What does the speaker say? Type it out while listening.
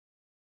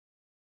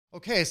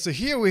Okay, so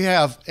here we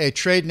have a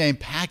trade name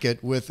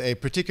packet with a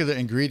particular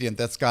ingredient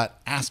that's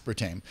got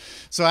aspartame.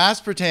 So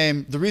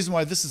aspartame, the reason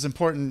why this is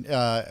important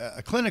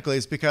clinically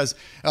is because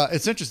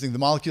it's interesting. The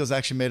molecule is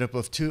actually made up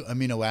of 2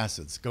 amino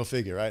acids. Go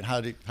figure, right?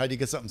 How do you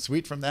get something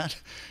sweet from that?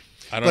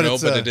 I don't know,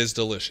 but it is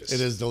delicious.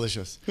 It is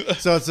delicious.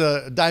 So it's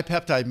a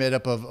dipeptide made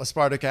up of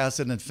aspartic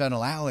acid and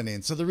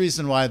phenylalanine. So the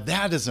reason why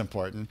that is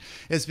important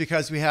is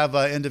because we have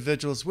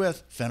individuals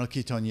with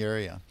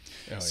phenylketonuria.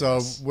 Oh, so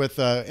yes. with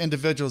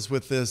individuals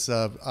with this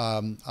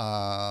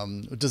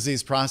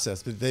disease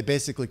process, they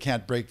basically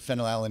can't break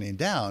phenylalanine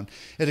down.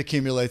 It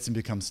accumulates and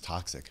becomes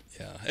toxic.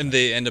 Yeah, and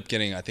they end up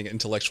getting, I think,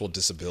 intellectual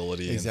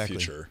disability in the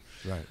future.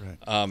 Right,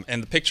 right.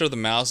 And the picture of the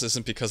mouse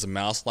isn't because the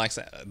mouse likes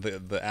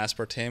the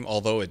aspartame,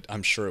 although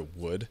I'm sure it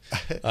would.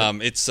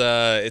 It's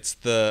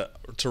to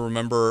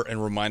remember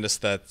and remind us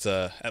that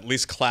at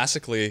least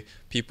classically,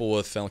 people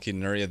with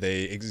phenylketonuria,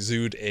 they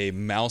exude a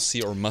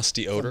mousy or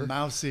musty odor. A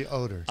mousy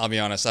odor. I'll be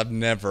honest, I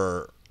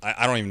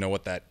don't even know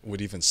what that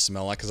would even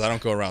smell like because I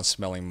don't go around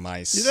smelling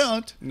mice. You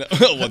don't? No.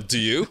 Well, do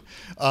you?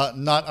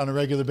 Not on a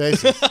regular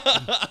basis.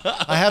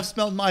 I have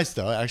smelled mice,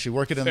 though. Actually,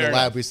 working in the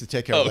lab, we used to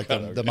take care of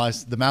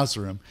the mouse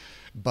room.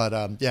 But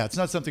yeah, it's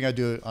not something I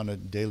do on a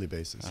daily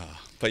basis.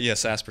 But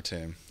yes,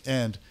 aspartame.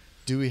 And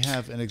do we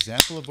have an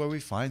example of where we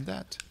find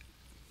that?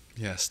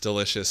 Yes,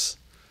 delicious.